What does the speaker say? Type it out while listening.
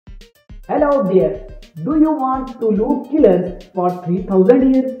Hello there. Do you want to loot killers for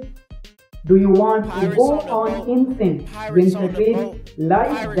 3000 years? Do you want to Pirates go on the on boat. insane Pirates winter on the trip boat. like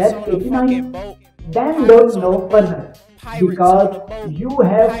Pirates that on the 89? fucking boat. Then Pirates don't on the know boat. further Pirates on the because boat. you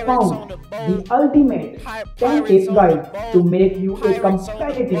have Pirates on found the the boat. ultimate 10 Pirates tip on the guide to boat. make you a Pirates on the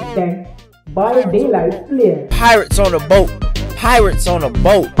competitive boat. Dead by Pirates on the Daylight boat. player. Pirates on the boat. Pirates on the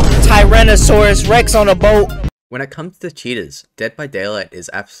boat. Tyrannosaurus Rex on the boat. When it comes to cheaters, Dead by Daylight is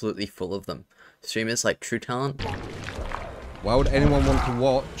absolutely full of them. Streamers like True Talent. Why would anyone want to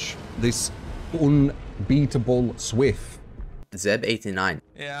watch this unbeatable Swift? Zeb89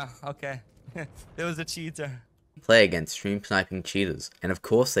 Yeah, okay. It was a cheater. play against stream sniping cheaters, and of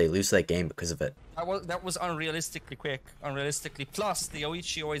course they lose their game because of it. That was unrealistically quick. Unrealistically. Plus, the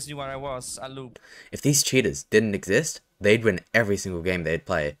Oichi always knew where I was at loop. If these cheaters didn't exist, they'd win every single game they'd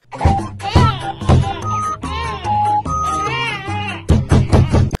play.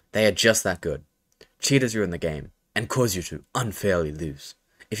 They are just that good. Cheaters ruin the game, and cause you to unfairly lose.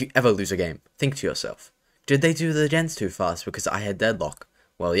 If you ever lose a game, think to yourself, did they do the gens too fast because I had deadlock?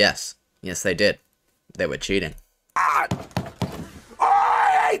 Well, yes. Yes, they did. They were cheating. I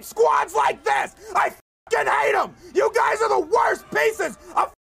hate squads like this! I fucking hate them! You guys are the worst pieces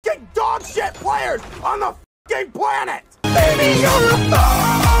of fucking dog shit players on the fucking planet! Baby, you're a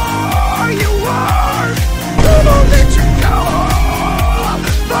thor! You are! You know that you go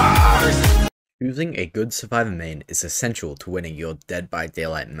first! Choosing a good survivor main is essential to winning your Dead by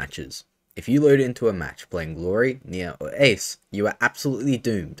Daylight matches. If you load into a match playing Glory, Nia, or Ace, you are absolutely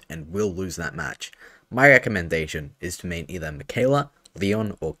doomed and will lose that match. My recommendation is to main either Mikaela,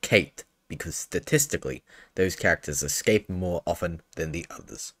 Leon, or Kate, because statistically, those characters escape more often than the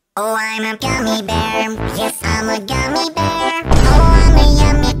others. Oh, I'm a gummy bear. Yes, I'm a gummy bear. Oh, I'm a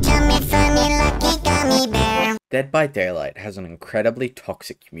yummy, tummy, funny, lucky gummy bear. Dead by Daylight has an incredibly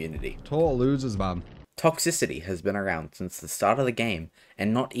toxic community. Total losers, man. Toxicity has been around since the start of the game,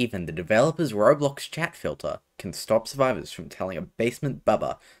 and not even the developer's Roblox chat filter can stop survivors from telling a basement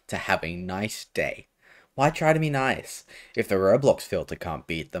bubba to have a nice day. Why try to be nice? If the Roblox filter can't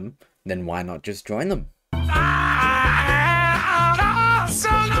beat them, then why not just join them?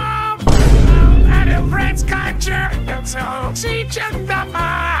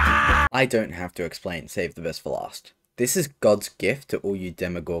 I don't have to explain Save the Best for Last. This is God's gift to all you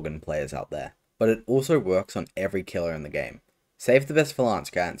Demogorgon players out there, but it also works on every killer in the game. Save the Best for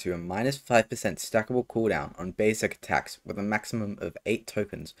Last grants you a minus 5% stackable cooldown on basic attacks with a maximum of 8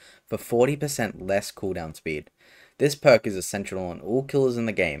 tokens for 40% less cooldown speed. This perk is essential on all killers in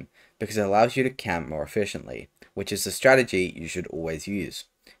the game because it allows you to camp more efficiently, which is a strategy you should always use.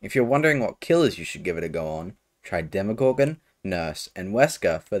 If you're wondering what killers you should give it a go on, try Demogorgon, Nurse, and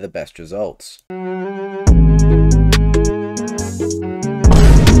Wesker for the best results.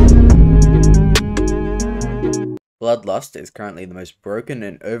 Bloodlust is currently the most broken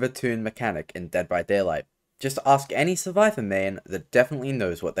and overtuned mechanic in Dead by Daylight. Just ask any survivor main that definitely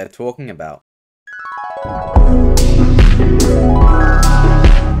knows what they're talking about.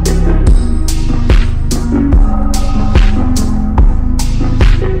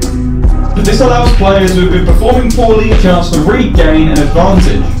 This allows players who have been performing poorly a chance to regain an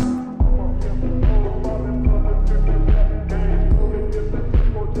advantage.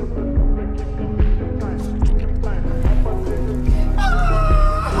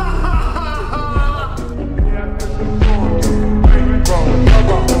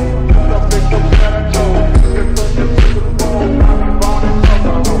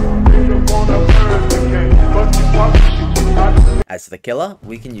 As the killer,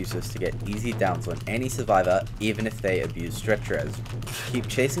 we can use this to get easy downs on any survivor, even if they abuse stretch res. Keep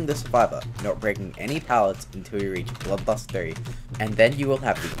chasing the survivor, not breaking any pallets until you reach Bloodlust 3, and then you will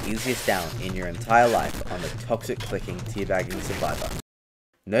have the easiest down in your entire life on the toxic clicking teabagging survivor.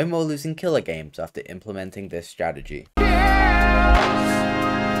 No more losing killer games after implementing this strategy.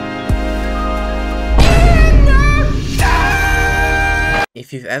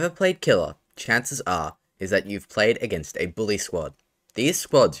 If you've ever played killer, chances are is that you've played against a bully squad. These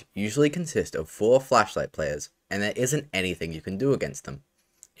squads usually consist of 4 flashlight players, and there isn't anything you can do against them,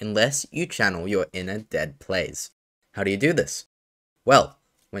 unless you channel your inner dead plays. How do you do this? Well,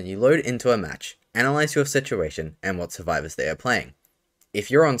 when you load into a match, analyze your situation and what survivors they are playing. If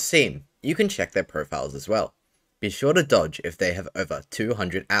you're on Steam, you can check their profiles as well. Be sure to dodge if they have over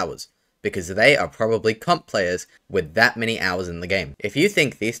 200 hours, because they are probably comp players with that many hours in the game. If you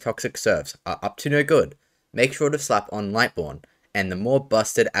think these toxic serfs are up to no good, make sure to slap on Lightborn, and the more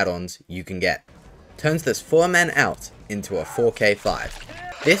busted add-ons you can get. Turns this 4-man out into a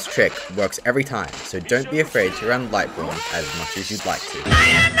 4k5. This trick works every time, so don't be afraid to run Lightborn as much as you'd like to.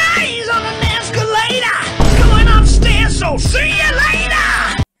 On an escalator, going upstairs, so see you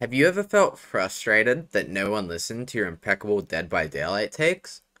later! Have you ever felt frustrated that no one listened to your impeccable Dead by Daylight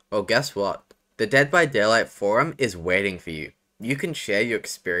takes? Well, guess what? The Dead by Daylight forum is waiting for you. You can share your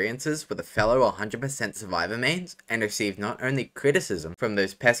experiences with a fellow 100% Survivor mains and receive not only criticism from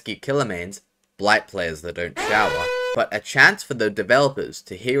those pesky killer mains, Blight players that don't shower, but a chance for the developers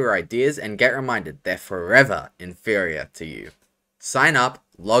to hear your ideas and get reminded they're forever inferior to you. Sign up,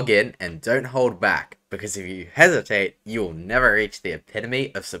 log in, and don't hold back, because if you hesitate, you will never reach the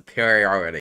epitome of superiority.